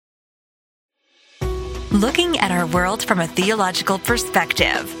Looking at our world from a theological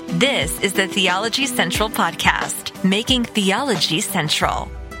perspective. This is the Theology Central Podcast, making theology central.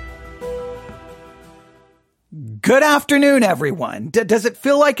 Good afternoon, everyone. Does it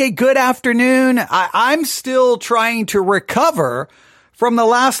feel like a good afternoon? I'm still trying to recover from the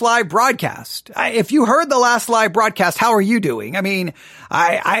last live broadcast. If you heard the last live broadcast, how are you doing? I mean,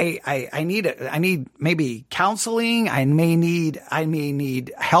 I need maybe counseling. I may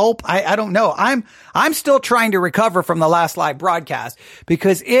need help. I don't know. I'm still trying to recover from the last live broadcast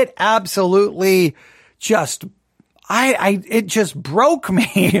because it absolutely just it just broke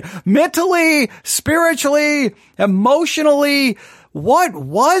me mentally, spiritually, emotionally. What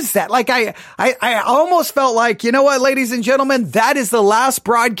was that? Like, I almost felt like, you know what, ladies and gentlemen, that is the last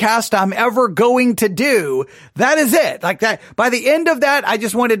broadcast I'm ever going to do. That is it. Like that. By the end of that, I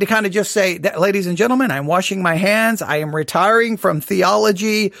just wanted to kind of just say that, ladies and gentlemen, I'm washing my hands. I am retiring from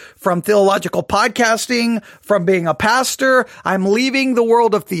theology, from theological podcasting, from being a pastor. I'm leaving the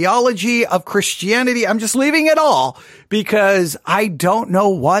world of theology, of Christianity. I'm just leaving it all because I don't know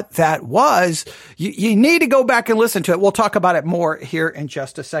what that was. You need to go back and listen to it. We'll talk about it more here in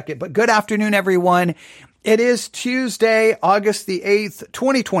just a second. But good afternoon, everyone. It is Tuesday, August the 8th,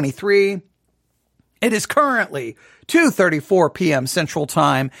 2023. It is currently 2:34 p.m. Central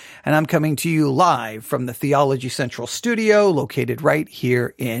Time, and I'm coming to you live from the Theology Central studio located right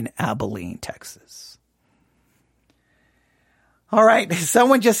here in Abilene, Texas. All right.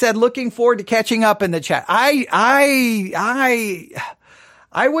 Someone just said, looking forward to catching up in the chat.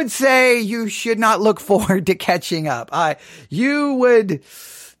 I would say you should not look forward to catching up. It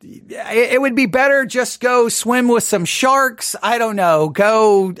would be better just go swim with some sharks.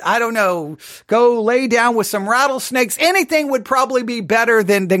 Go lay down with some rattlesnakes. Anything would probably be better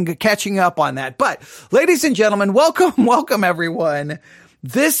than catching up on that. But ladies and gentlemen, welcome everyone.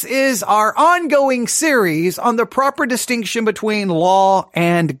 This is our ongoing series on the proper distinction between law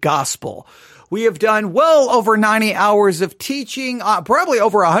and gospel. We have done well over 90 hours of teaching, probably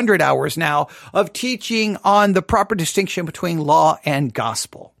over 100 hours now of teaching on the proper distinction between law and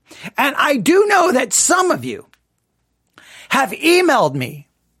gospel. And I do know that some of you have emailed me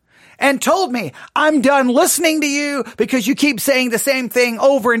and told me, I'm done listening to you because you keep saying the same thing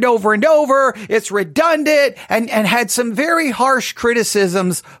over and over and over. It's redundant and had some very harsh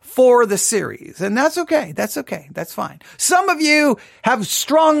criticisms for the series. And that's okay. That's okay. That's fine. Some of you have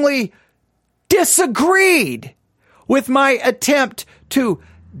strongly disagreed with my attempt to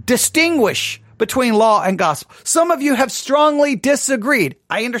distinguish between law and gospel. Some of you have strongly disagreed.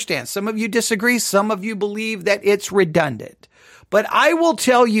 I understand. Some of you disagree. Some of you believe that it's redundant. But I will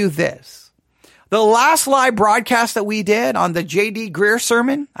tell you this. The last live broadcast that we did on the J.D. Greear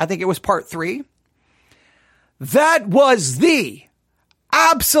sermon, I think it was part 3, that was the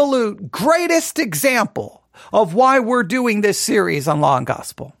absolute greatest example of why we're doing this series on law and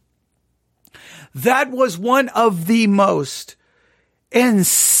gospel. That was one of the most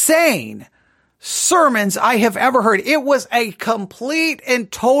insane sermons I have ever heard. It was a complete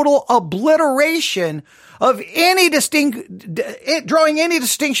and total obliteration of drawing any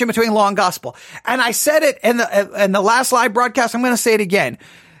distinction between law and gospel. And I said it in the last live broadcast. I'm going to say it again.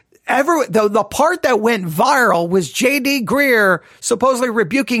 The part that went viral was J.D. Greear supposedly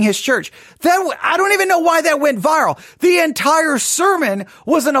rebuking his church. I don't even know why that went viral. The entire sermon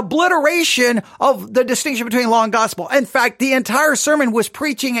was an obliteration of the distinction between law and gospel. In fact, the entire sermon was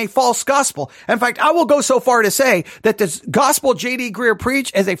preaching a false gospel. In fact, I will go so far to say that the gospel J.D. Greear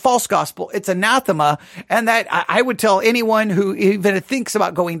preached is a false gospel. It's anathema. And that I would tell anyone who even thinks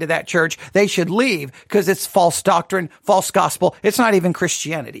about going to that church, they should leave because it's false doctrine, false gospel. It's not even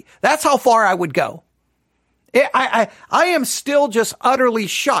Christianity. That's how far I would go. I am still just utterly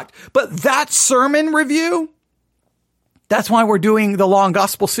shocked. But that sermon review, that's why we're doing the Law and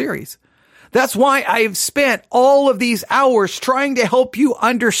Gospel series. That's why I've spent all of these hours trying to help you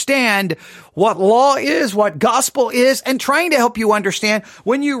understand what law is, what gospel is, and trying to help you understand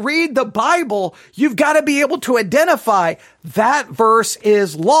when you read the Bible, you've got to be able to identify that verse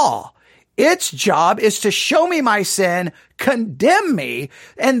is law. Its job is to show me my sin, condemn me,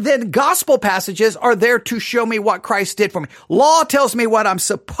 and then gospel passages are there to show me what Christ did for me. Law tells me what I'm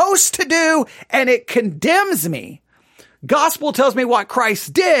supposed to do, and it condemns me. Gospel tells me what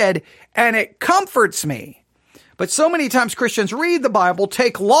Christ did, and it comforts me. But so many times Christians read the Bible,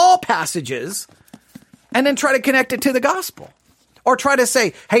 take law passages, and then try to connect it to the gospel. Or try to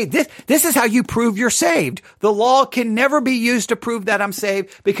say, hey, this is how you prove you're saved. The law can never be used to prove that I'm saved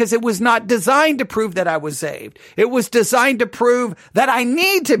because it was not designed to prove that I was saved. It was designed to prove that I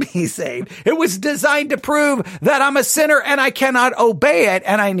need to be saved. It was designed to prove that I'm a sinner and I cannot obey it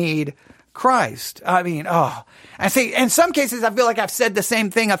and I need Christ. I mean, I see, in some cases, I feel like I've said the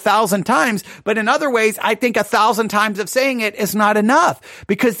same thing 1,000 times, but in other ways, I think 1,000 times of saying it is not enough,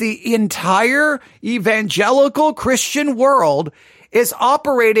 because the entire evangelical Christian world is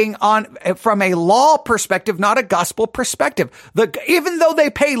operating from a law perspective, not a gospel perspective. Even though they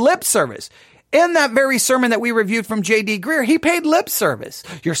pay lip service. In that very sermon that we reviewed from J.D. Greear, he paid lip service.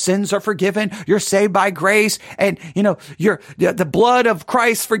 Your sins are forgiven. You're saved by grace. And, the blood of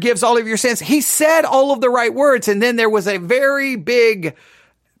Christ forgives all of your sins. He said all of the right words. And then there was a very big,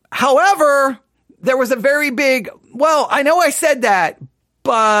 well, I know I said that,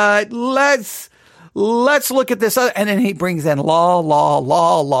 but let's look at this other. And then he brings in law.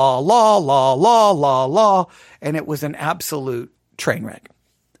 And it was an absolute train wreck.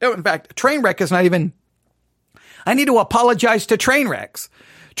 In fact, train wreck is not even, I need to apologize to train wrecks.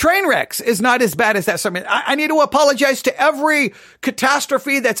 Train wrecks is not as bad as that sermon. I need to apologize to every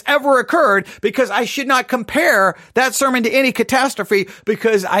catastrophe that's ever occurred, because I should not compare that sermon to any catastrophe,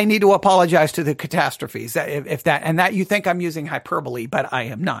 because I need to apologize to the catastrophes. That you think I'm using hyperbole, but I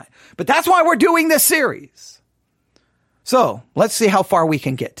am not. But that's why we're doing this series. So let's see how far we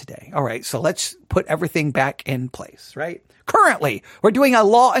can get today. All right. So let's put everything back in place, right? Currently, we're doing a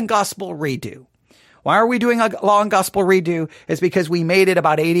law and gospel redo. Why are we doing a law and gospel redo? It's because we made it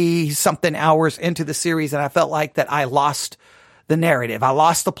about 80 something hours into the series, and I felt like that I lost the narrative. I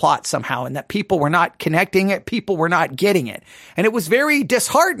lost the plot somehow, and that people were not connecting it. People were not getting it. And it was very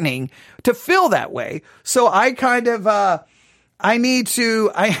disheartening to feel that way. So I kind of,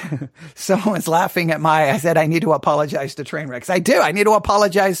 someone's laughing at I said, I need to apologize to train wrecks. I do. I need to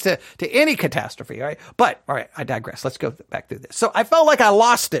apologize to any catastrophe. Right. But all right, I digress. Let's go back through this. So I felt like I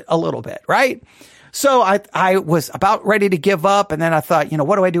lost it a little bit. Right. So I was about ready to give up. And then I thought,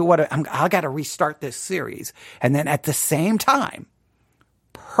 what do I do? I got to restart this series. And then at the same time,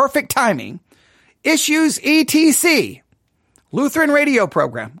 perfect timing, Issues ETC, Lutheran radio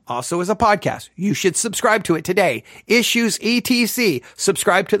program, also is a podcast. You should subscribe to it today. Issues ETC.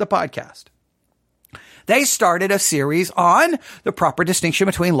 Subscribe to the podcast. They started a series on the proper distinction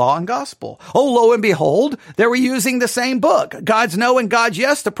between law and gospel. Oh, lo and behold, they were using the same book, God's No and God's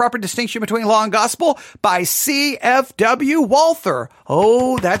Yes, The Proper Distinction Between Law and Gospel by C.F.W. Walther.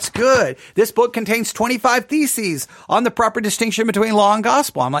 Oh, that's good. This book contains 25 theses on the proper distinction between law and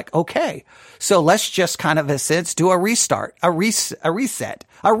gospel. I'm like, okay, so let's just kind of, in a sense, do a restart, a reset,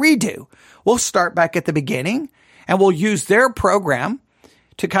 a redo. We'll start back at the beginning, and we'll use their program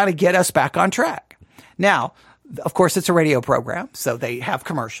to kind of get us back on track. Now, of course, it's a radio program, so they have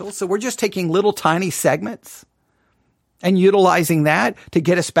commercials. So we're just taking little tiny segments and utilizing that to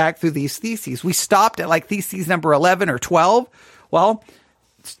get us back through these theses. We stopped at like theses number 11 or 12. Well,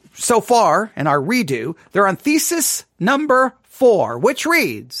 so far in our redo, they're on thesis number 4, which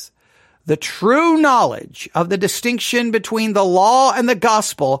reads, the true knowledge of the distinction between the law and the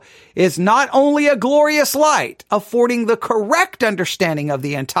gospel is not only a glorious light, affording the correct understanding of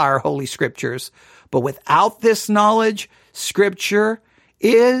the entire Holy Scriptures, but without this knowledge, Scripture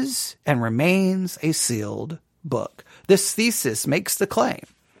is and remains a sealed book. This thesis makes the claim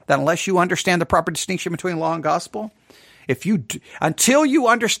that unless you understand the proper distinction between law and gospel, until you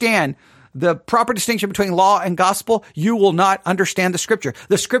understand the proper distinction between law and gospel, you will not understand the Scripture.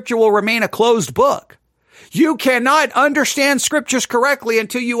 The Scripture will remain a closed book. You cannot understand Scriptures correctly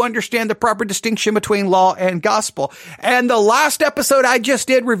until you understand the proper distinction between law and gospel. And the last episode I just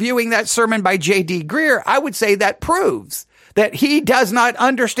did reviewing that sermon by J.D. Greear, I would say that proves that he does not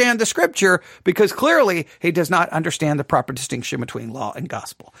understand the Scripture, because clearly he does not understand the proper distinction between law and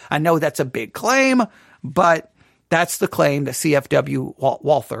gospel. I know that's a big claim, but that's the claim that C.F.W.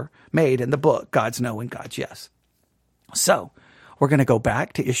 Walther made in the book, God's No and God's Yes. So we're going to go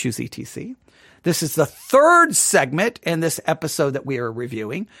back to Issues ETC. This is the third segment in this episode that we are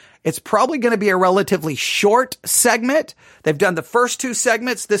reviewing. It's probably going to be a relatively short segment. They've done the first 2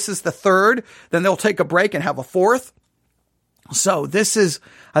 segments. This is the third. Then they'll take a break and have a fourth. So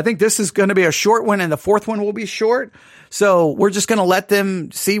I think this is going to be a short one, and the fourth one will be short. So we're just going to let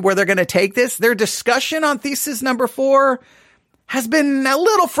them see where they're going to take this. Their discussion on thesis number 4 has been a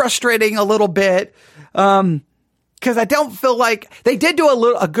little frustrating a little bit. Because I don't feel like they did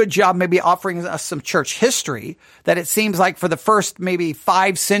do a good job maybe offering us some church history, that it seems like for the first maybe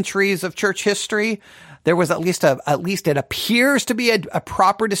 5 centuries of church history, there was at least it appears to be a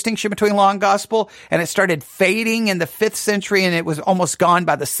proper distinction between law and gospel, and it started fading in the 5th century, and it was almost gone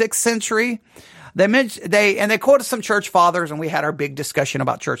by the 6th century. They quoted some church fathers, and we had our big discussion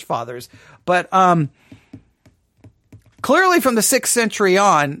about church fathers, but clearly from the 6th century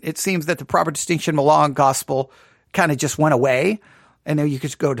on, it seems that the proper distinction of law and gospel kind of just went away. And then you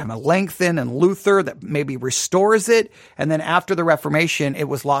could go to Melanchthon and Luther that maybe restores it. And then after the Reformation, it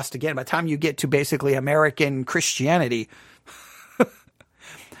was lost again. By the time you get to basically American Christianity,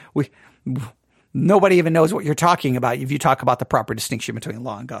 nobody even knows what you're talking about if you talk about the proper distinction between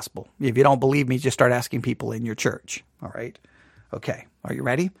law and gospel. If you don't believe me, just start asking people in your church. All right. Okay. Are you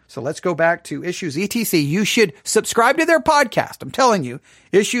ready? So let's go back to Issues ETC. You should subscribe to their podcast. I'm telling you,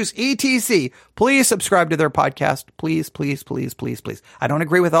 Issues ETC. Please subscribe to their podcast. Please, please, please, please, please. I don't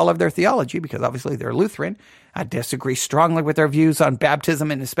agree with all of their theology because obviously they're Lutheran. I disagree strongly with their views on baptism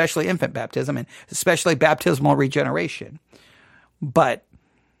and especially infant baptism and especially baptismal regeneration. But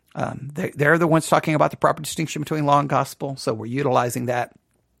they're the ones talking about the proper distinction between law and gospel. So we're utilizing that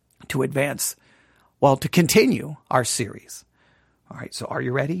to advance, to continue our series. All right, so are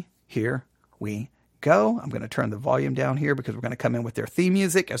you ready? Here we go. I'm going to turn the volume down here because we're going to come in with their theme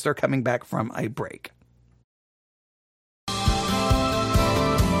music as they're coming back from a break.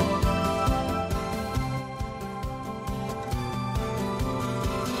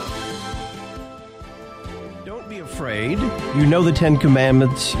 Don't be afraid. You know the Ten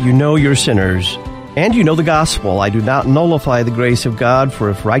Commandments. You know you're sinners. And you know the gospel. I do not nullify the grace of God, for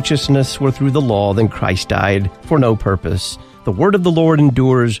if righteousness were through the law, then Christ died for no purpose. The word of the Lord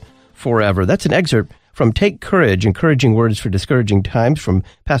endures forever. That's an excerpt from Take Courage, Encouraging Words for Discouraging Times, from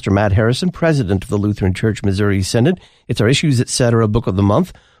Pastor Matt Harrison, president of the Lutheran Church Missouri Synod. It's our Issues Etc. Book of the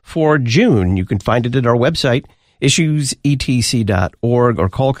Month for June. You can find it at our website, issuesetc.org, or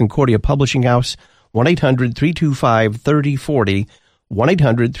call Concordia Publishing House, 1-800-325-3040,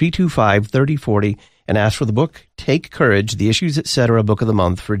 1-800-325-3040, and ask for the book, Take Courage, the Issues Etc. Book of the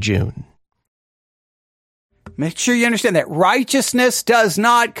Month for June. Make sure you understand that righteousness does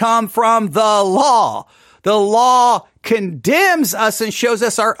not come from the law. The law condemns us and shows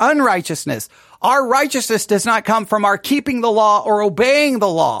us our unrighteousness. Our righteousness does not come from our keeping the law or obeying the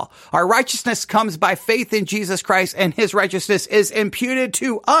law. Our righteousness comes by faith in Jesus Christ, and his righteousness is imputed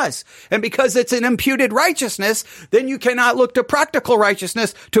to us. And because it's an imputed righteousness, then you cannot look to practical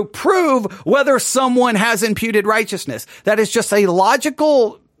righteousness to prove whether someone has imputed righteousness. That is just a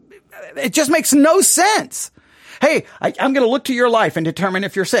logical, it just makes no sense. Hey, I'm going to look to your life and determine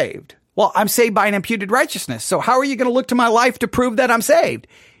if you're saved. Well, I'm saved by an imputed righteousness. So how are you going to look to my life to prove that I'm saved?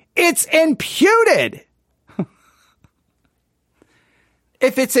 It's imputed.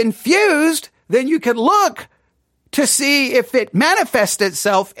 If it's infused, then you can look to see if it manifests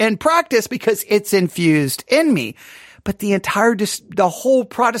itself in practice because it's infused in me. But the whole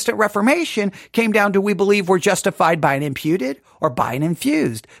Protestant Reformation came down to we believe we're justified by an imputed or by an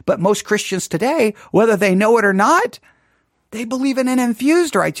infused. But most Christians today, whether they know it or not, they believe in an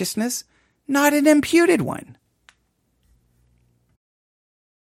infused righteousness, not an imputed one.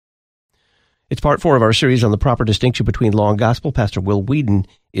 It's part 4 of our series on the proper distinction between law and gospel. Pastor Will Whedon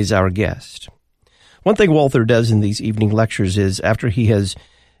is our guest. One thing Walther does in these evening lectures is, after he has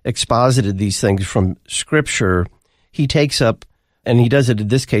exposited these things from Scripture, he takes up, and he does it in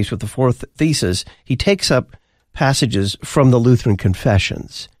this case with the 4th thesis, he takes up passages from the Lutheran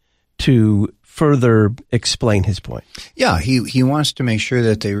confessions to further explain his point. Yeah, he wants to make sure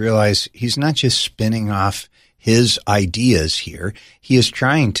that they realize he's not just spinning off his ideas here. He is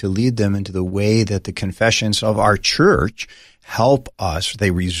trying to lead them into the way that the confessions of our church help us, they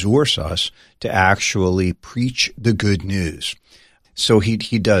resource us to actually preach the good news. So he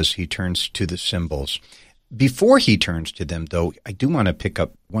turns to the symbols. Before he turns to them, though, I do want to pick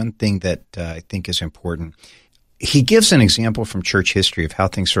up one thing that I think is important. He gives an example from church history of how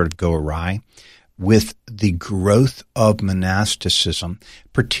things sort of go awry with the growth of monasticism.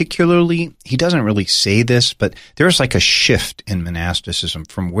 Particularly, he doesn't really say this, but there's like a shift in monasticism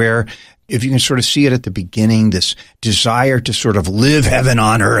from where, if you can sort of see it at the beginning, this desire to sort of live heaven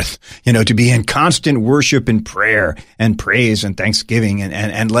on earth, to be in constant worship and prayer and praise and thanksgiving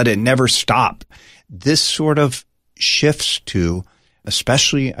and let it never stop. This sort of shifts to,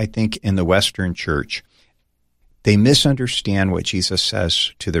 especially I think in the Western church, they misunderstand what Jesus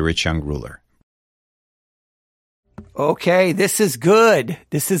says to the rich young ruler. Okay, this is good.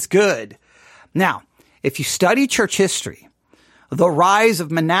 This is good. Now, if you study church history, the rise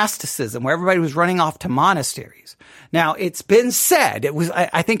of monasticism, where everybody was running off to monasteries. Now, it's been said,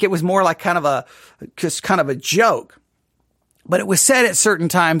 I think it was more like kind of a joke. But it was said at certain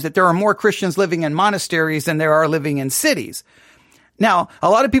times that there are more Christians living in monasteries than there are living in cities. Now, a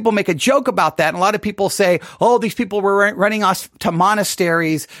lot of people make a joke about that. And a lot of people say, oh, these people were running off to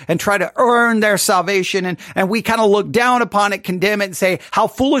monasteries and try to earn their salvation. And we kind of look down upon it, condemn it, and say, how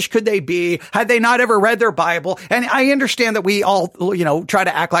foolish could they be? Had they not ever read their Bible? And I understand that we all, try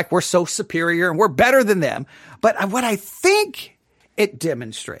to act like we're so superior and we're better than them. But what I think it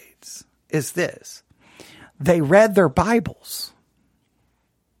demonstrates is this. They read their Bibles.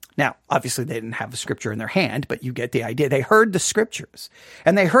 Now, obviously they didn't have a scripture in their hand, but you get the idea. They heard the scriptures,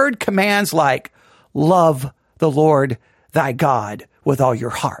 and they heard commands like, love the Lord thy God with all your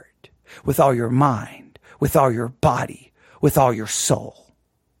heart, with all your mind, with all your body, with all your soul.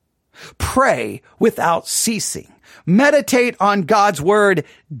 Pray without ceasing. Meditate on God's word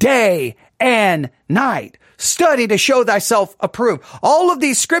day and night. Study to show thyself approved. All of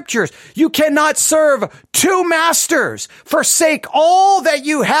these scriptures, you cannot serve two masters. Forsake all that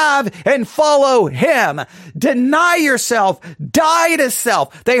you have and follow him. Deny yourself. Die to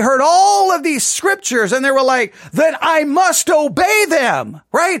self. They heard all of these scriptures and they were like, then I must obey them,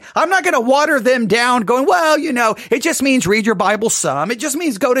 right? I'm not going to water them down going, well, it just means read your Bible some. It just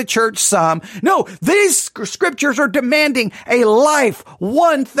means go to church some. No, these scriptures are demanding a life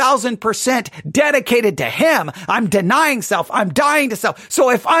 1,000% dedicated to him. I'm denying self. I'm dying to self. So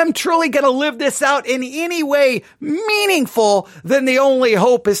if I'm truly going to live this out in any way meaningful, then the only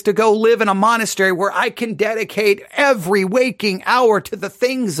hope is to go live in a monastery where I can dedicate every waking hour to the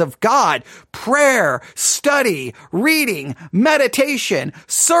things of God. Prayer, study, reading, meditation,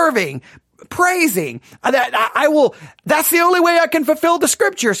 serving, praising. That's the only way I can fulfill the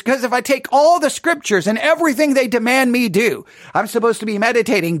scriptures, because if I take all the scriptures and everything they demand me do, I'm supposed to be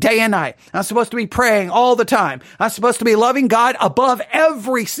meditating day and night. I'm supposed to be praying all the time. I'm supposed to be loving God above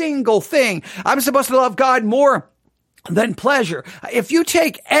every single thing. I'm supposed to love God more than pleasure. If you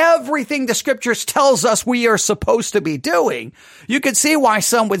take everything the scriptures tells us we are supposed to be doing, you could see why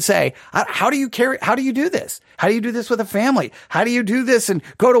some would say, how do you do this? How do you do this with a family? How do you do this and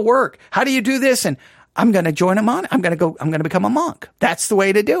go to work? How do you do this? And I'm going to join a monk. I'm going to become a monk. That's the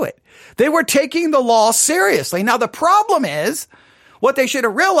way to do it. They were taking the law seriously. Now the problem is, what they should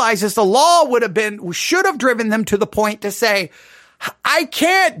have realized is the law should have driven them to the point to say, I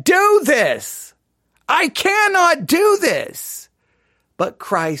can't do this. I cannot do this. But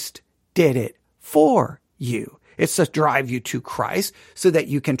Christ did it for you. It's to drive you to Christ so that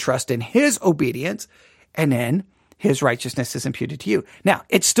you can trust in his obedience, and then his righteousness is imputed to you. Now,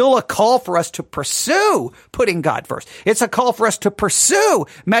 it's still a call for us to pursue putting God first. It's a call for us to pursue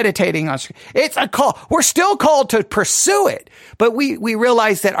meditating on Scripture. It's a call. We're still called to pursue it, but we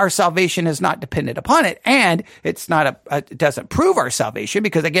realize that our salvation is not dependent upon it, and it's not it doesn't prove our salvation,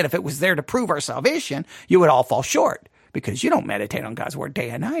 because again, if it was there to prove our salvation, you would all fall short, because you don't meditate on God's word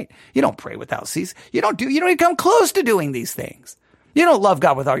day and night. You don't pray without cease. You don't even come close to doing these things. You don't love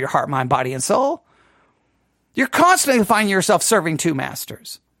God with all your heart, mind, body, and soul. You're constantly finding yourself serving two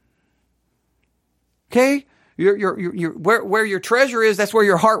masters. Okay? Where your treasure is, that's where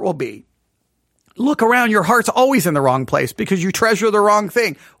your heart will be. Look around, your heart's always in the wrong place because you treasure the wrong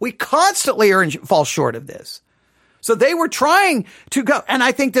thing. We constantly fall short of this. So they were trying to go, and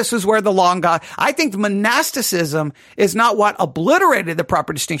I think this is where the law and God, I think monasticism is not what obliterated the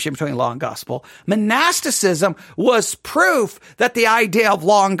proper distinction between law and gospel. Monasticism was proof that the idea of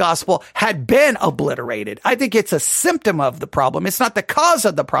law and gospel had been obliterated. I think it's a symptom of the problem. It's not the cause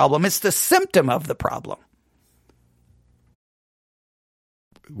of the problem. It's the symptom of the problem.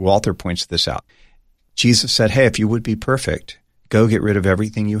 Walther points this out. Jesus said, hey, if you would be perfect, go get rid of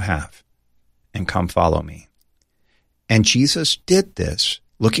everything you have and come follow me. And Jesus did this,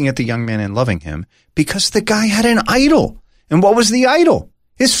 looking at the young man and loving him, because the guy had an idol. And what was the idol?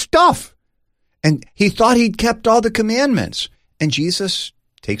 His stuff. And he thought he'd kept all the commandments. And Jesus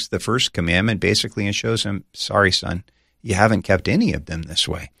takes the first commandment basically and shows him, sorry, son, you haven't kept any of them this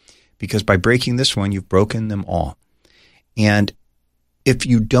way. Because by breaking this one, you've broken them all. And if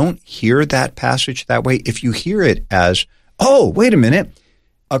you don't hear that passage that way, if you hear it as, oh, wait a minute,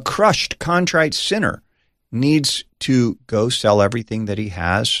 a crushed, contrite sinner needs to go sell everything that he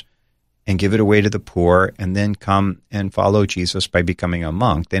has and give it away to the poor and then come and follow Jesus by becoming a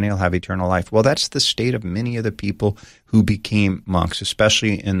monk, then he'll have eternal life. Well, that's the state of many of the people who became monks,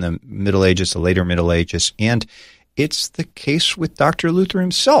 especially in the Middle Ages, the later Middle Ages. And it's the case with Dr. Luther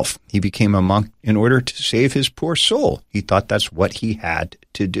himself. He became a monk in order to save his poor soul. He thought that's what he had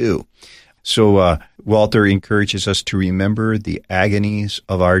to do. So Walther encourages us to remember the agonies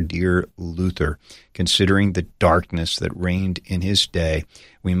of our dear Luther, considering the darkness that reigned in his day.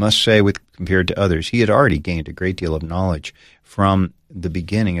 We must say, compared to others, he had already gained a great deal of knowledge from the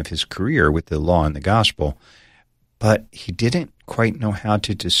beginning of his career with the law and the gospel, but he didn't quite know how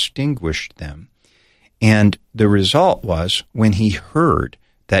to distinguish them. And the result was, when he heard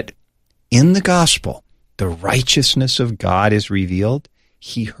that in the gospel the righteousness of God is revealed,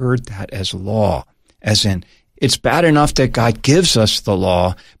 he heard that as law, as in It's bad enough that God gives us the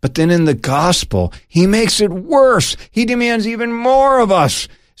law, but then in the gospel, he makes it worse. He demands even more of us.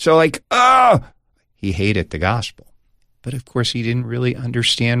 So he hated the gospel. But of course, he didn't really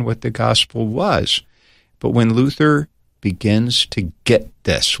understand what the gospel was. But when Luther begins to get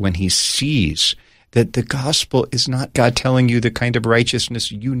this, when he sees that the gospel is not God telling you the kind of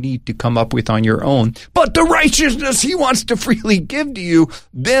righteousness you need to come up with on your own, but the righteousness he wants to freely give to you,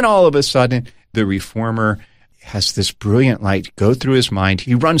 then all of a sudden, the reformer has this brilliant light go through his mind.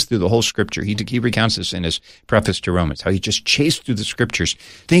 He runs through the whole scripture. He recounts this in his preface to Romans, how he just chased through the scriptures,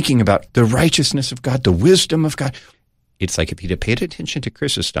 thinking about the righteousness of God, the wisdom of God. It's like if he'd have paid attention to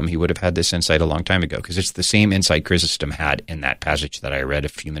Chrysostom, he would have had this insight a long time ago, because it's the same insight Chrysostom had in that passage that I read a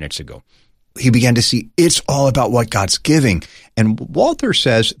few minutes ago. He began to see it's all about what God's giving. And Walther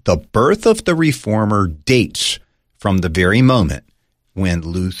says the birth of the reformer dates from the very moment when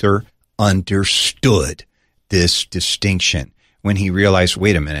Luther understood this distinction, when he realized,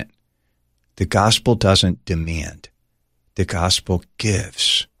 wait a minute, the gospel doesn't demand, the gospel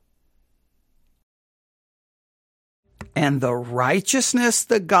gives. And the righteousness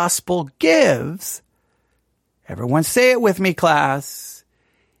the gospel gives, everyone say it with me, class,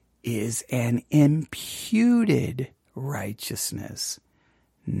 is an imputed righteousness,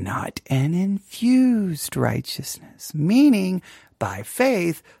 not an infused righteousness, meaning by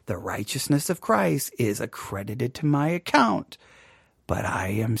faith, the righteousness of Christ is accredited to my account. But I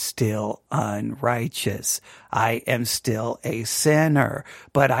am still unrighteous. I am still a sinner,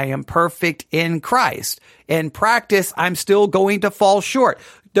 but I am perfect in Christ. In practice, I'm still going to fall short.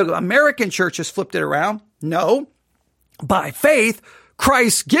 The American church has flipped it around. No, by faith,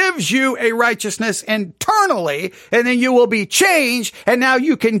 Christ gives you a righteousness internally, and then you will be changed, and now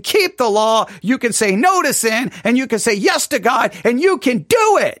you can keep the law, you can say no to sin, and you can say yes to God, and you can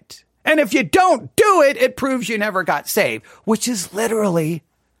do it. And if you don't do it, it proves you never got saved, which is literally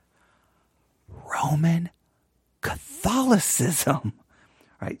Roman Catholicism,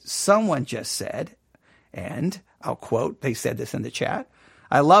 right? Someone just said, and I'll quote, they said this in the chat,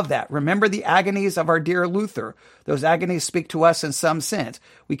 I love that. Remember the agonies of our dear Luther. Those agonies speak to us in some sense.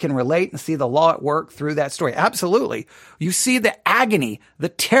 We can relate and see the law at work through that story. Absolutely. You see the agony, the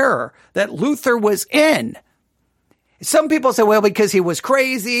terror that Luther was in. Some people say, well, because he was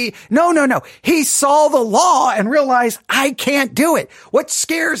crazy. No. He saw the law and realized, I can't do it. What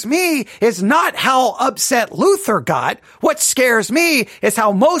scares me is not how upset Luther got. What scares me is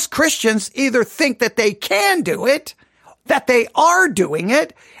how most Christians either think that they can do it, that they are doing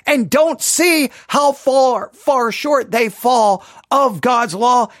it, and don't see how far short they fall of God's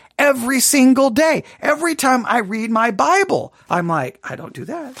law every single day. Every time I read my Bible, I'm like, I don't do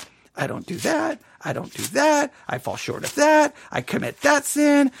that. I don't do that. I don't do that. I fall short of that. I commit that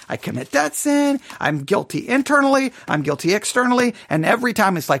sin. I commit that sin. I'm guilty internally. I'm guilty externally. And every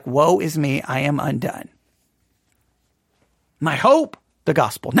time it's like, woe is me. I am undone. My hope, the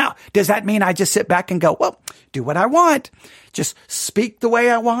gospel. Now, does that mean I just sit back and go, well, do what I want? Just speak the way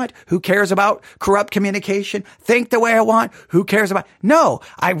I want? Who cares about corrupt communication? Think the way I want? Who cares about? No,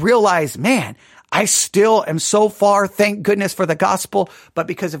 I realize, man, I still am so far, thank goodness for the gospel, but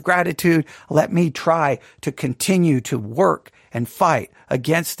because of gratitude, let me try to continue to work and fight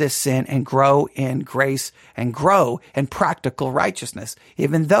against this sin and grow in grace and grow in practical righteousness,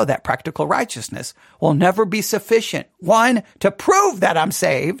 even though that practical righteousness will never be sufficient. One, to prove that I'm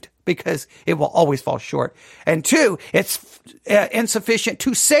saved, because it will always fall short. And two, it's insufficient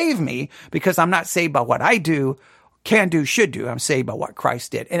to save me because I'm not saved by what I do, can do, should do. I'm saved by what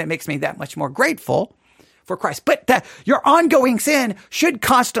Christ did. And it makes me that much more grateful for Christ. But your ongoing sin should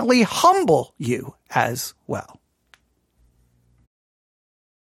constantly humble you as well.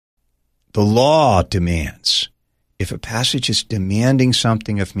 The law demands. If a passage is demanding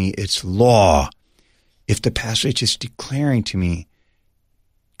something of me, it's law. If the passage is declaring to me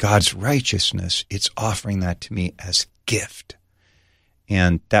God's righteousness, it's offering that to me as gift.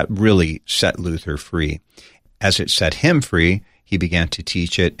 And that really set Luther free. As it set him free, he began to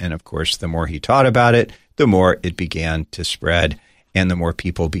teach it. And of course, the more he taught about it, the more it began to spread and the more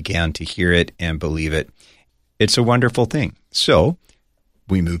people began to hear it and believe it. It's a wonderful thing. So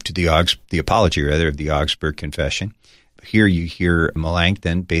we move to the apology of the Augsburg Confession. Here you hear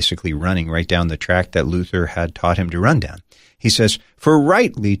Melanchthon basically running right down the track that Luther had taught him to run down. He says, for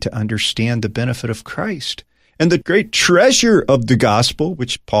rightly to understand the benefit of Christ and the great treasure of the gospel,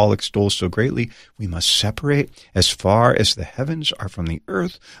 which Paul extols so greatly, we must separate as far as the heavens are from the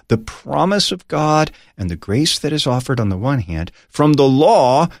earth, the promise of God and the grace that is offered on the one hand, from the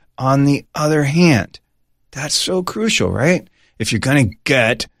law on the other hand. That's so crucial, right? If you're going to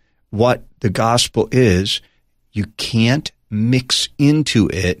get what the gospel is, You can't mix into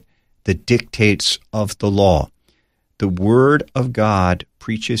it the dictates of the law. The Word of God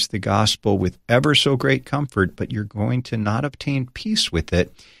preaches the gospel with ever so great comfort, but you're going to not obtain peace with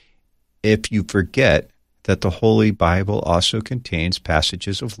it if you forget that the Holy Bible also contains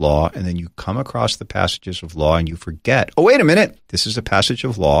passages of law, and then you come across the passages of law and you forget, oh, wait a minute, this is a passage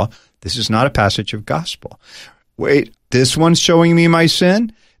of law. This is not a passage of gospel. Wait, this one's showing me my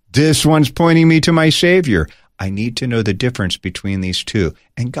sin. This one's pointing me to my Savior. I need to know the difference between these two.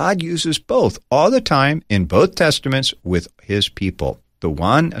 And God uses both all the time in both Testaments with his people. The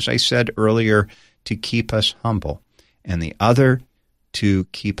one, as I said earlier, to keep us humble, and the other to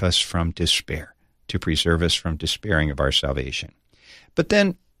keep us from despair, to preserve us from despairing of our salvation. But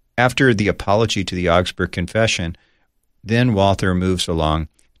then, after the apology to the Augsburg Confession, then Walther moves along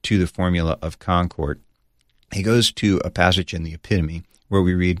to the Formula of Concord. He goes to a passage in the Epitome where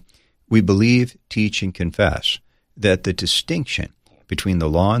we read, "We believe, teach, and confess that the distinction between the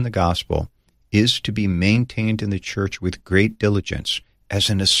law and the gospel is to be maintained in the church with great diligence as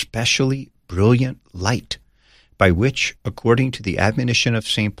an especially brilliant light, by which, according to the admonition of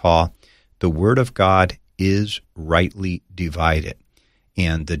St. Paul, the word of God is rightly divided."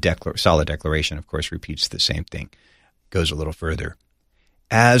 And the Solid Declaration, of course, repeats the same thing, goes a little further.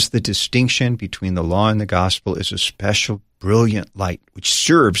 As the distinction between the law and the gospel is a special brilliant light, which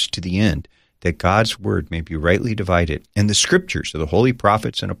serves to the end that God's word may be rightly divided, and the scriptures of the holy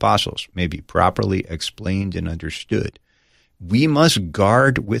prophets and apostles may be properly explained and understood, we must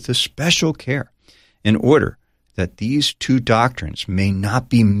guard with a special care in order that these two doctrines may not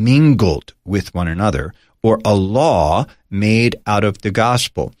be mingled with one another, or a law made out of the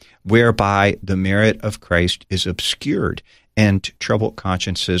gospel, whereby the merit of Christ is obscured and troubled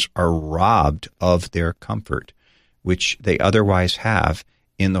consciences are robbed of their comfort, which they otherwise have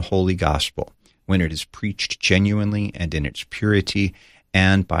in the holy gospel, when it is preached genuinely and in its purity,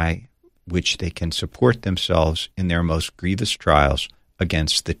 and by which they can support themselves in their most grievous trials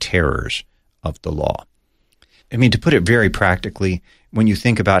against the terrors of the law. I mean, to put it very practically, when you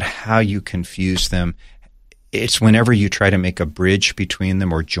think about how you confuse them, it's whenever you try to make a bridge between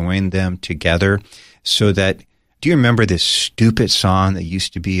them or join them together so that, do you remember this stupid song that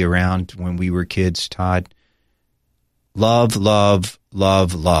used to be around when we were kids, Todd? Love, love,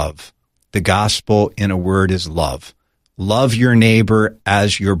 love, love. The gospel in a word is love. Love your neighbor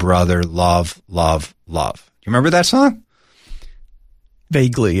as your brother. Love, love, love. Do you remember that song?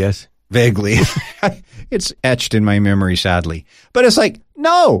 Vaguely, yes. Vaguely. It's etched in my memory, sadly. But it's like,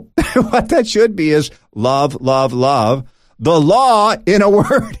 no. What that should be is love, love, love. The law in a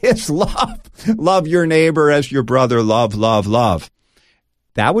word is love. Love your neighbor as your brother. Love, love, love.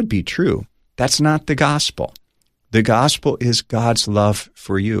 That would be true. That's not the gospel. The gospel is God's love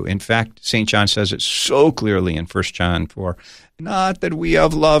for you. In fact, St. John says it so clearly in 1 John 4, not that we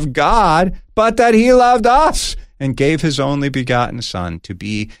have loved God, but that he loved us and gave his only begotten Son to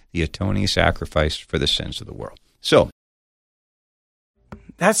be the atoning sacrifice for the sins of the world. So,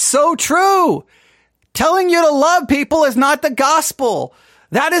 that's so true. Telling you to love people is not the gospel.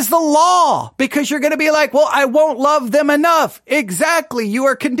 That is the law, because you're going to be like, well, I won't love them enough. Exactly. You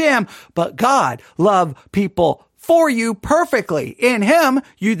are condemned. But God loved people for you perfectly. In him,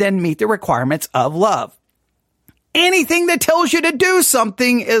 you then meet the requirements of love. Anything that tells you to do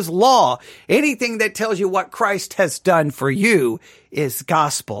something is law. Anything that tells you what Christ has done for you is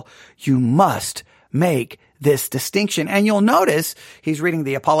gospel. You must make this distinction. And you'll notice he's reading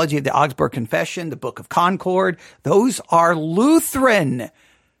the Apology of the Augsburg Confession, the Book of Concord. Those are Lutheran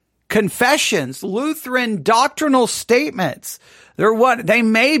confessions, Lutheran doctrinal statements. They're what they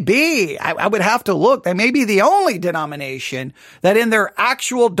may be. I would have to look. They may be the only denomination that in their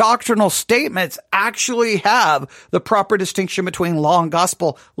actual doctrinal statements actually have the proper distinction between law and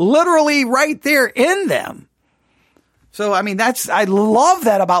gospel literally right there in them. So, I mean, I love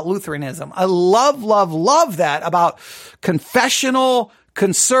that about Lutheranism. I love that about confessional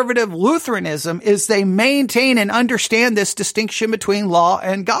conservative Lutheranism is they maintain and understand this distinction between law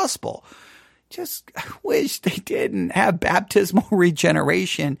and gospel. Just wish they didn't have baptismal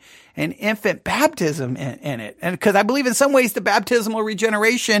regeneration and infant baptism in it. And because I believe in some ways the baptismal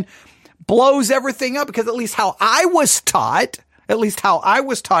regeneration blows everything up, because at least how I was taught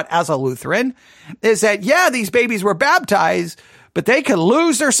as a Lutheran is that, yeah, these babies were baptized, but they could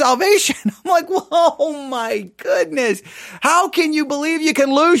lose their salvation. I'm like, whoa, my goodness. How can you believe you can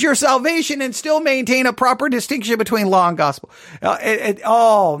lose your salvation and still maintain a proper distinction between law and gospel?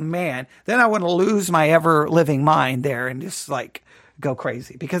 Oh, man. Then I want to lose my ever-living mind there and just like go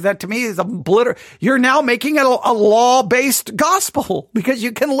crazy, because that to me is you're now making it a law-based gospel because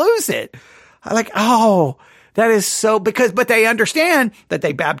you can lose it. Like, oh, That is so but they understand that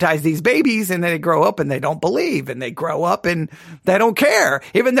they baptize these babies and then they grow up and they don't believe and they grow up and they don't care,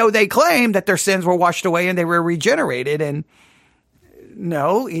 even though they claim that their sins were washed away and they were regenerated. And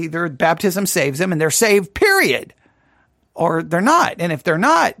no, either baptism saves them and they're saved, period, or they're not. And if they're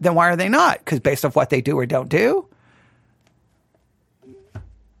not, then why are they not? Because based off what they do or don't do.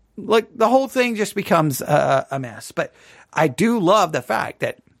 Like the whole thing just becomes a mess. But I do love the fact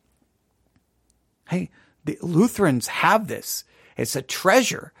that, hey, the Lutherans have this. It's a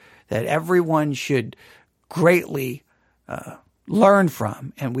treasure that everyone should greatly learn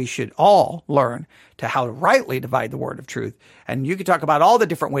from, and we should all learn to how to rightly divide the word of truth. And you can talk about all the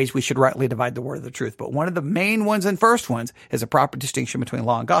different ways we should rightly divide the word of the truth, but one of the main ones and first ones is a proper distinction between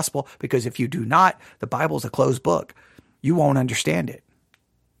law and gospel, because if you do not, the Bible's a closed book. You won't understand it.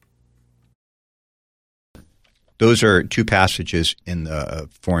 Those are two passages in the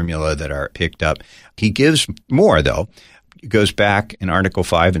formula that are picked up. He gives more, though. He goes back in Article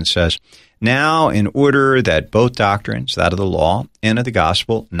 5 and says, now, in order that both doctrines, that of the law and of the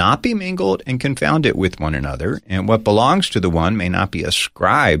gospel, not be mingled and confounded with one another, and what belongs to the one may not be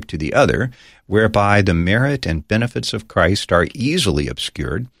ascribed to the other, whereby the merit and benefits of Christ are easily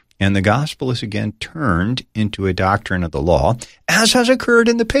obscured, and the gospel is again turned into a doctrine of the law, as has occurred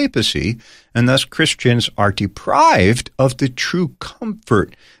in the papacy, and thus Christians are deprived of the true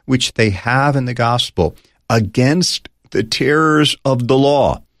comfort which they have in the gospel against the terrors of the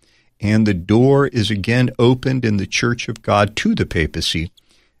law. And the door is again opened in the Church of God to the papacy.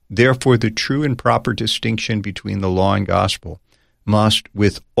 Therefore, the true and proper distinction between the law and gospel must,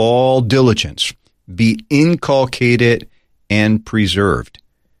 with all diligence, be inculcated and preserved.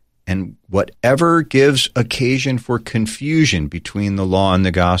 And whatever gives occasion for confusion between the law and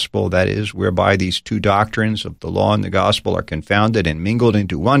the gospel, that is, whereby these two doctrines of the law and the gospel are confounded and mingled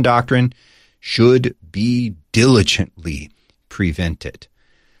into one doctrine, should be diligently prevented.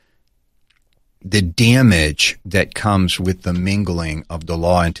 The damage that comes with the mingling of the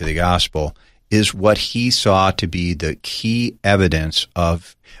law into the gospel is what he saw to be the key evidence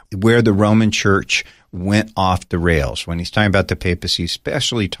of where the Roman Church went off the rails. When he's talking about the papacy,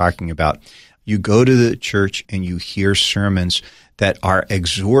 especially talking about you go to the church and you hear sermons that are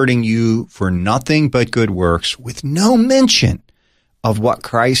exhorting you for nothing but good works with no mention of what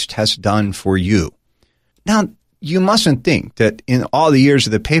Christ has done for you. Now, you mustn't think that in all the years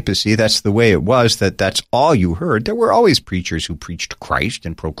of the papacy, that's the way it was, that's all you heard. There were always preachers who preached Christ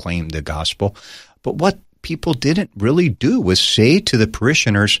and proclaimed the gospel. But what people didn't really do was say to the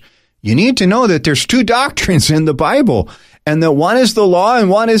parishioners, you need to know that there's two doctrines in the Bible, and that one is the law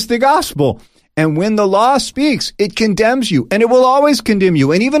and one is the gospel. And when the law speaks, it condemns you, and it will always condemn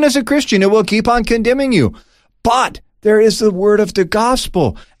you. And even as a Christian, it will keep on condemning you. But there is the word of the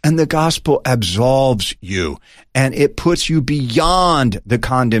gospel, and the gospel absolves you, and it puts you beyond the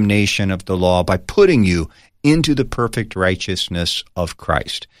condemnation of the law by putting you into the perfect righteousness of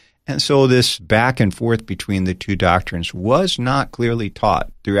Christ. And so this back and forth between the two doctrines was not clearly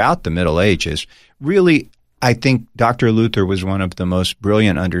taught throughout the Middle Ages. Really, I think Dr. Luther was one of the most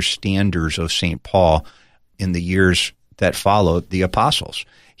brilliant understanders of St. Paul in the years that followed the apostles.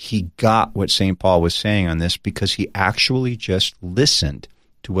 He got what St. Paul was saying on this because he actually just listened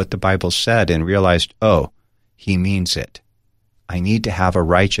to what the Bible said and realized, oh, he means it. I need to have a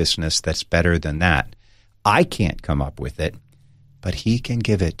righteousness that's better than that. I can't come up with it, but he can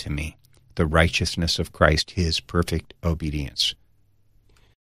give it to me, the righteousness of Christ, his perfect obedience.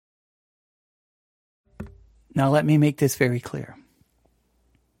 Now let me make this very clear.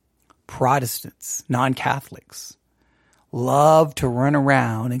 Protestants, non-Catholics, love to run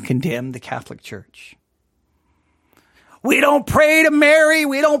around and condemn the Catholic Church. We don't pray to Mary.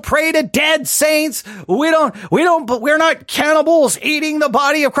 We don't pray to dead saints. We're not cannibals eating the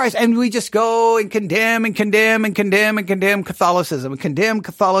body of Christ. And we just go and condemn and condemn and condemn and condemn Catholicism and condemn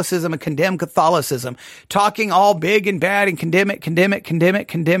Catholicism and condemn Catholicism, talking all big and bad and condemn it, condemn it, condemn it,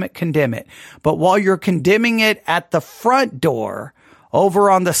 condemn it, condemn it. But while you're condemning it at the front door,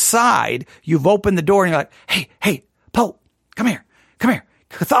 over on the side, you've opened the door and you're like, hey, Pope, come here.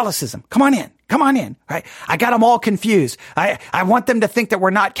 Catholicism, come on in, right? I got them all confused. I want them to think that we're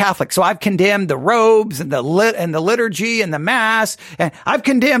not Catholic. So I've condemned the robes and the liturgy and the mass, and I've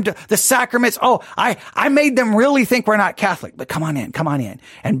condemned the sacraments. Oh, I made them really think we're not Catholic, but come on in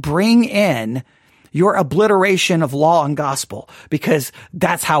and bring in your obliteration of law and gospel, because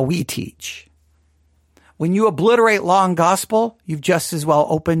that's how we teach. When you obliterate law and gospel, you've just as well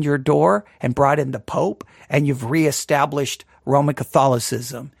opened your door and brought in the Pope, and you've reestablished Roman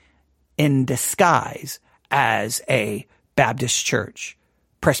Catholicism in disguise as a Baptist church,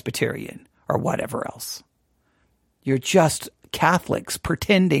 Presbyterian, or whatever else. You're just Catholics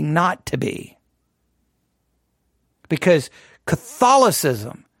pretending not to be. Because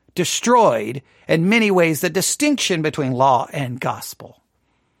Catholicism destroyed, in many ways, the distinction between law and gospel.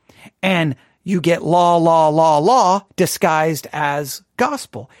 And you get law disguised as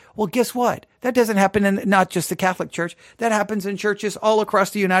gospel. Well, guess what? That doesn't happen in not just the Catholic Church. That happens in churches all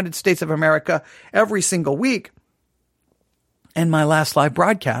across the United States of America every single week. In my last live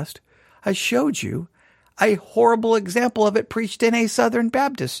broadcast, I showed you a horrible example of it preached in a Southern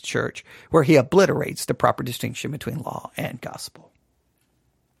Baptist church where he obliterates the proper distinction between law and gospel.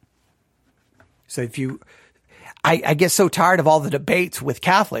 So I get so tired of all the debates with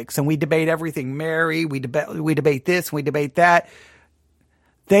Catholics, and we debate everything Mary, we debate this, we debate that.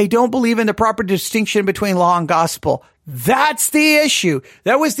 They don't believe in the proper distinction between law and gospel. That's the issue.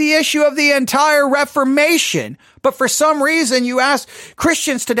 That was the issue of the entire Reformation. But for some reason, you ask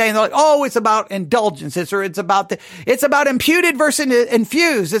Christians today, and they're like, oh, it's about indulgences, or it's about imputed versus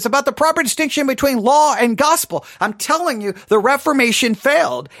infused. It's about the proper distinction between law and gospel. I'm telling you, the Reformation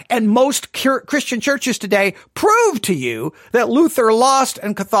failed. And most Christian churches today prove to you that Luther lost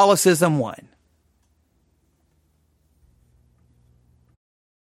and Catholicism won.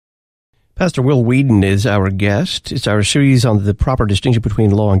 Pastor Will Whedon is our guest. It's our series on the proper distinction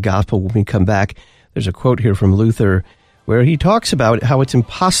between law and gospel. When we come back, there's a quote here from Luther where he talks about how it's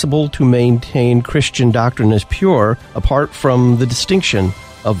impossible to maintain Christian doctrine as pure apart from the distinction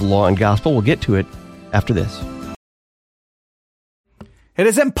of law and gospel. We'll get to it after this. It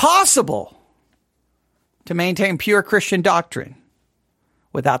is impossible to maintain pure Christian doctrine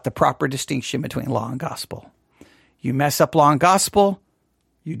without the proper distinction between law and gospel. You mess up law and gospel,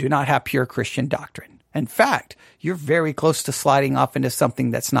 you do not have pure Christian doctrine. In fact, you're very close to sliding off into something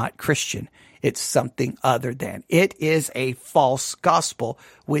that's not Christian. It's something other than. It is a false gospel,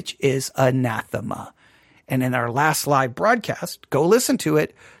 which is anathema. And in our last live broadcast, go listen to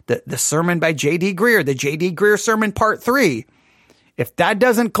it, the sermon by J.D. Greear, the J.D. Greear sermon part 3. If that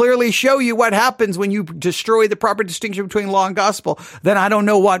doesn't clearly show you what happens when you destroy the proper distinction between law and gospel, then I don't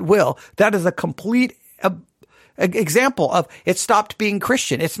know what will. That is a complete example of it stopped being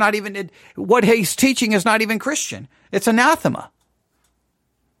Christian. It's not even, what he's teaching is not even Christian. It's anathema.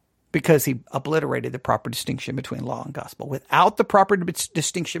 Because he obliterated the proper distinction between law and gospel. Without the proper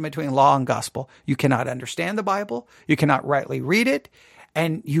distinction between law and gospel, you cannot understand the Bible, you cannot rightly read it,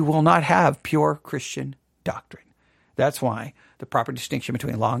 and you will not have pure Christian doctrine. That's why the proper distinction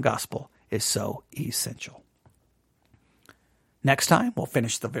between law and gospel is so essential. Next time, we'll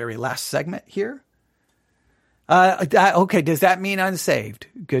finish the very last segment here. Okay, does that mean unsaved?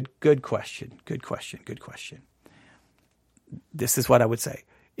 Good question. This is what I would say.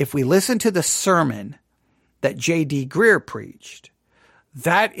 If we listen to the sermon that J.D. Greear preached,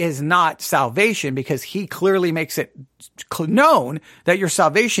 that is not salvation, because he clearly makes it known that your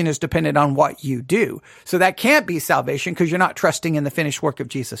salvation is dependent on what you do. So that can't be salvation because you're not trusting in the finished work of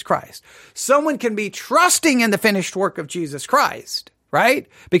Jesus Christ. Someone can be trusting in the finished work of Jesus Christ, right?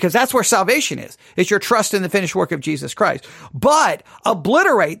 Because that's where salvation is. It's your trust in the finished work of Jesus Christ. But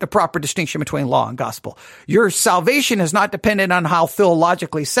obliterate the proper distinction between law and gospel. Your salvation is not dependent on how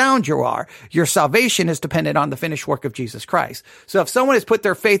theologically sound you are. Your salvation is dependent on the finished work of Jesus Christ. So if someone has put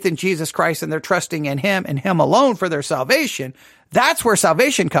their faith in Jesus Christ and they're trusting in him and him alone for their salvation, that's where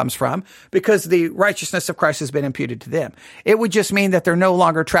salvation comes from, because the righteousness of Christ has been imputed to them. It would just mean that they're no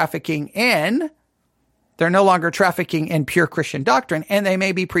longer trafficking in pure Christian doctrine, and they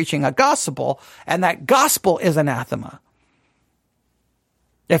may be preaching a gospel, and that gospel is anathema.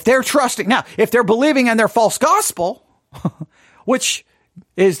 If they're if they're believing in their false gospel, which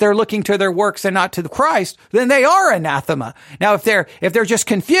is they're looking to their works and not to the Christ, then they are anathema. Now, if they're just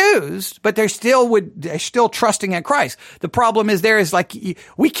confused, but they're still trusting in Christ, the problem is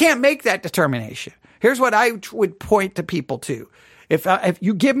we can't make that determination. Here's what I would point to people to. If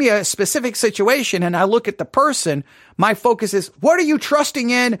you give me a specific situation and I look at the person, my focus is, what are you trusting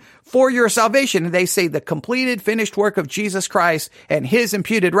in for your salvation? And they say the completed, finished work of Jesus Christ and his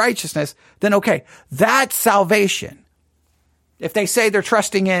imputed righteousness, then okay, that's salvation. If they say they're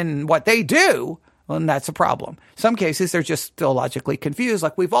trusting in what they do, well, then that's a problem. Some cases, they're just theologically confused,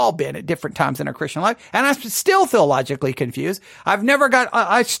 like we've all been at different times in our Christian life. And I'm still theologically confused.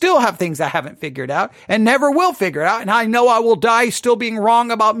 I still have things I haven't figured out and never will figure out. And I know I will die still being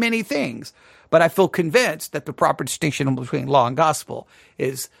wrong about many things. But I feel convinced that the proper distinction between law and gospel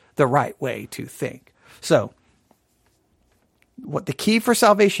is the right way to think. So, what the key for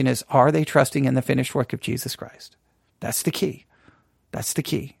salvation is, are they trusting in the finished work of Jesus Christ? That's the key. That's the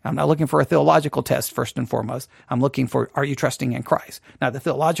key. I'm not looking for a theological test first and foremost. I'm looking for, are you trusting in Christ? Now, the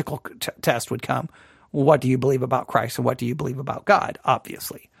theological test would come what do you believe about Christ and what do you believe about God,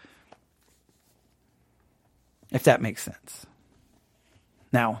 obviously. If that makes sense.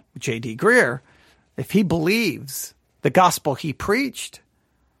 Now, J.D. Greear, if he believes the gospel he preached,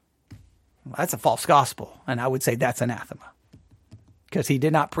 well, that's a false gospel. And I would say that's anathema. Because he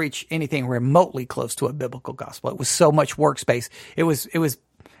did not preach anything remotely close to a biblical gospel. It was so much works-based. It was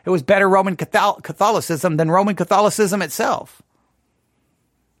better Roman Catholicism than Roman Catholicism itself.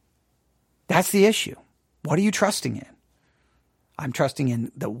 That's the issue. What are you trusting in? I'm trusting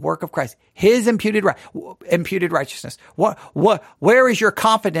in the work of Christ, his imputed righteousness. Where is your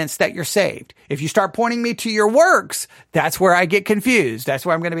confidence that you're saved? If you start pointing me to your works, that's where I get confused. That's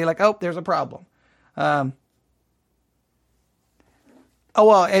where I'm going to be like, oh, there's a problem.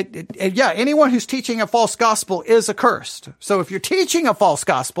 Anyone who's teaching a false gospel is accursed. So if you're teaching a false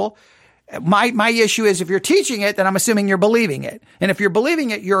gospel, my issue is if you're teaching it, then I'm assuming you're believing it. And if you're believing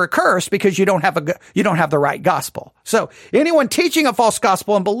it, you're accursed because you don't have the right gospel. So anyone teaching a false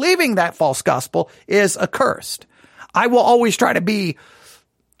gospel and believing that false gospel is accursed. I will always try to be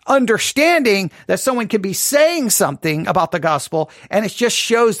understanding that someone could be saying something about the gospel and it just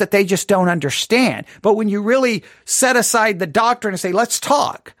shows that they just don't understand. But when you really set aside the doctrine and say, let's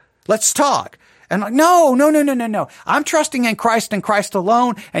talk. And like, no. I'm trusting in Christ and Christ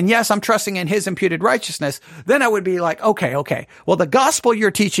alone. And yes, I'm trusting in his imputed righteousness. Then I would be like, okay. Well, the gospel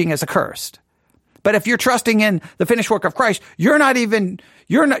you're teaching is accursed. But if you're trusting in the finished work of Christ, your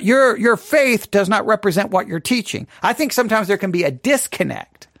faith does not represent what you're teaching. I think sometimes there can be a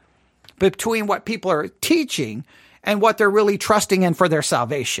disconnect between what people are teaching and what they're really trusting in for their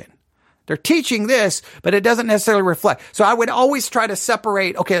salvation. They're teaching this, but it doesn't necessarily reflect. So I would always try to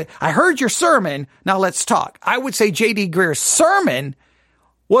separate, okay, I heard your sermon, now let's talk. I would say J.D. Greear's sermon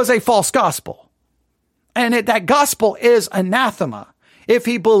was a false gospel. And that gospel is anathema. If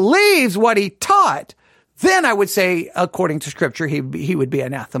he believes what he taught, then I would say, according to scripture, he would be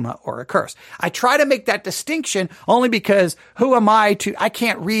anathema or accursed. I try to make that distinction only because who am I I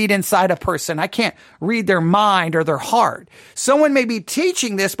can't read inside a person. I can't read their mind or their heart. Someone may be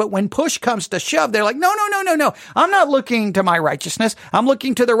teaching this, but when push comes to shove, they're like, no. I'm not looking to my righteousness. I'm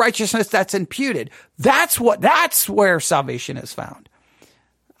looking to the righteousness that's imputed. That's where salvation is found.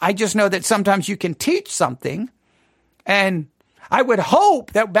 I just know that sometimes you can teach something, and I would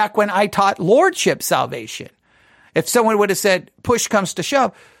hope that back when I taught lordship salvation, if someone would have said, push comes to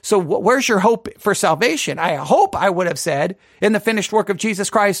shove, so where's your hope for salvation? I hope I would have said, in the finished work of Jesus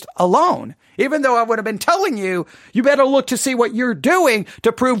Christ alone. Even though I would have been telling you, you better look to see what you're doing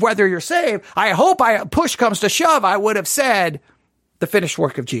to prove whether you're saved. I hope push comes to shove, I would have said, the finished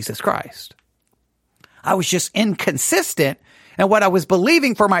work of Jesus Christ. I was just inconsistent in what I was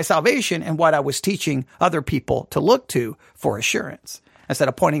believing for my salvation and what I was teaching other people to look to for assurance. Instead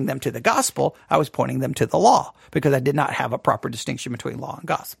of pointing them to the gospel, I was pointing them to the law because I did not have a proper distinction between law and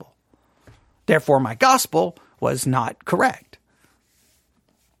gospel. Therefore, my gospel was not correct.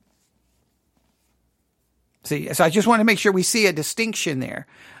 See, so I just want to make sure we see a distinction there.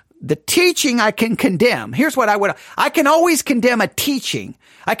 The teaching I can condemn. Here's what I can always condemn a teaching.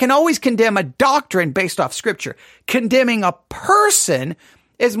 I can always condemn a doctrine based off scripture. Condemning a person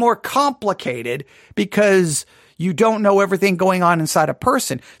is more complicated because you don't know everything going on inside a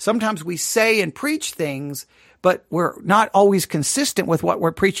person. Sometimes we say and preach things, but we're not always consistent with what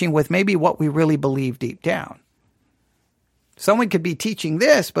we're preaching with maybe what we really believe deep down. Someone could be teaching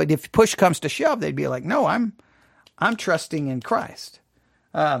this, but if push comes to shove, they'd be like, no, I'm trusting in Christ.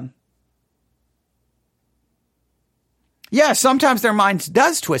 Sometimes their minds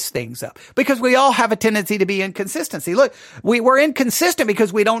does twist things up because we all have a tendency to be inconsistency. Look, we're inconsistent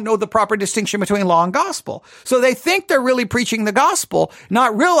because we don't know the proper distinction between law and gospel. So they think they're really preaching the gospel,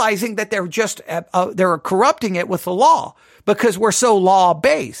 not realizing that they're just, they're corrupting it with the law because we're so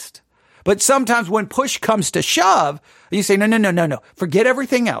law-based. But sometimes when push comes to shove, you say, no. Forget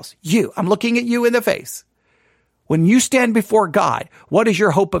everything else. I'm looking at you in the face. When you stand before God, what is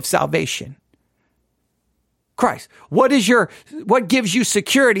your hope of salvation? Christ. What gives you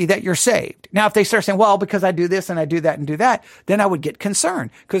security that you're saved? Now, if they start saying, well, because I do this and I do that and do that, then I would get concerned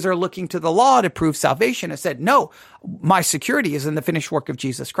because they're looking to the law to prove salvation. I said, no, my security is in the finished work of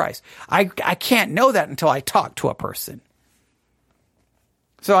Jesus Christ. I can't know that until I talk to a person.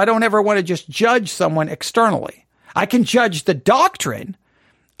 So I don't ever want to just judge someone externally. I can judge the doctrine.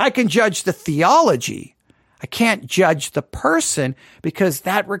 I can judge the theology. I can't judge the person because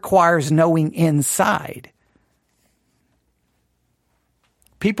that requires knowing inside.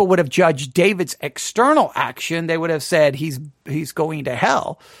 People would have judged David's external action. They would have said he's going to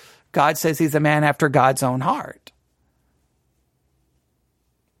hell. God says he's a man after God's own heart.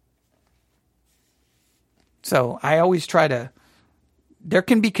 So I always try to, there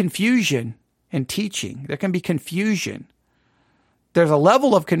can be confusion in teaching. There can be confusion. There's a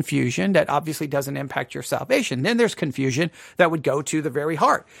level of confusion that obviously doesn't impact your salvation. Then there's confusion that would go to the very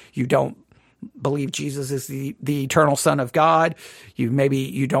heart. You don't believe Jesus is the eternal Son of God.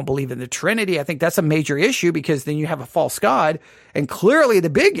 You don't believe in the Trinity. I think that's a major issue, because then you have a false God. And clearly the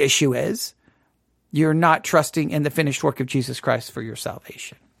big issue is you're not trusting in the finished work of Jesus Christ for your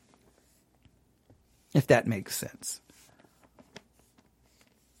salvation. If that makes sense.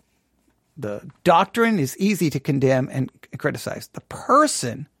 The doctrine is easy to condemn and criticize. The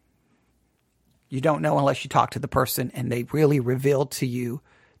person, you don't know unless you talk to the person and they really reveal to you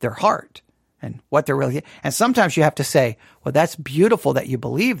their heart and what they're really. And sometimes you have to say, well, that's beautiful that you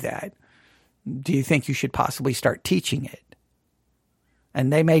believe that. Do you think you should possibly start teaching it?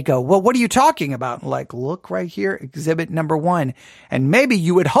 And they may go, well, what are you talking about? Like, look right here, exhibit number 1. And maybe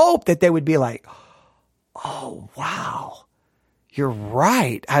you would hope that they would be like, oh, wow, you're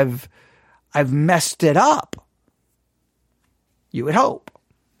right. I've messed it up. You would hope.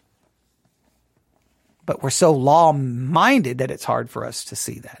 But we're so law-minded that it's hard for us to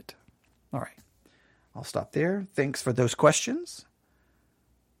see that. All right. I'll stop there. Thanks for those questions.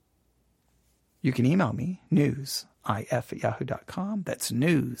 You can email me, newsif@yahoo.com. That's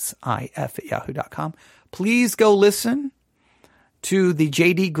newsif@yahoo.com. Please go listen to the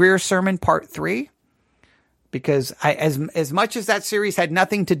J.D. Greear sermon, part 3. Because as much as that series had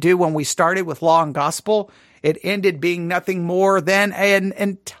nothing to do when we started with Law and Gospel, it ended being nothing more than an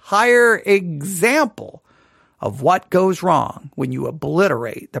entire example of what goes wrong when you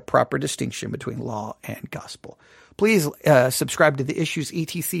obliterate the proper distinction between law and gospel. Please subscribe to the Issues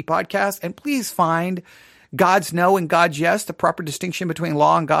ETC podcast, and please find God's No and God's Yes, the proper distinction between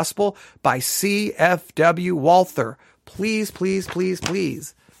law and gospel by C.F.W. Walther. Please, please, please,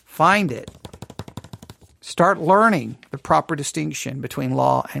 please find it. Start learning the proper distinction between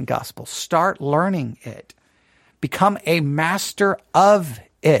law and gospel. Start learning it. Become a master of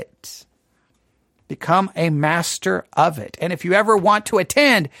it. Become a master of it. And if you ever want to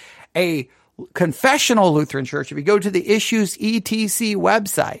attend a confessional Lutheran church, if you go to the Issues ETC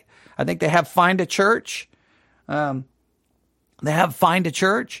website, I think they have Find a Church. They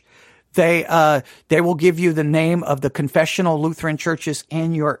will give you the name of the confessional Lutheran churches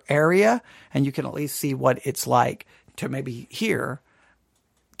in your area, and you can at least see what it's like to maybe hear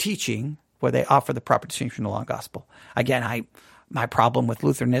teaching where they offer the proper distinction of law and gospel. Again, my problem with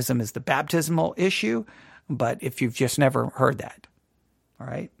Lutheranism is the baptismal issue, but if you've just never heard that, all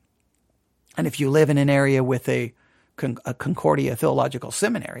right? And if you live in an area with a Concordia Theological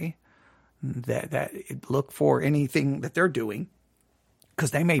Seminary, that look for anything that they're doing,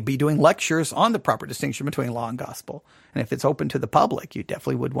 because they may be doing lectures on the proper distinction between law and gospel. And if it's open to the public, you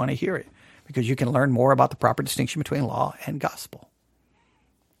definitely would want to hear it, because you can learn more about the proper distinction between law and gospel.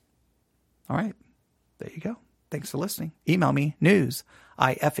 All right. There you go. Thanks for listening. Email me,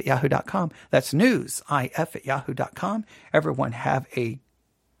 newsif@yahoo.com. That's newsif@yahoo.com. Everyone have a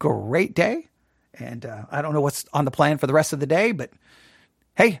great day. And I don't know what's on the plan for the rest of the day, but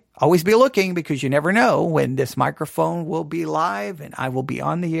hey, always be looking, because you never know when this microphone will be live and I will be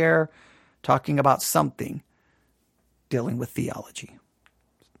on the air talking about something dealing with theology.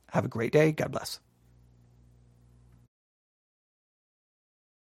 Have a great day. God bless.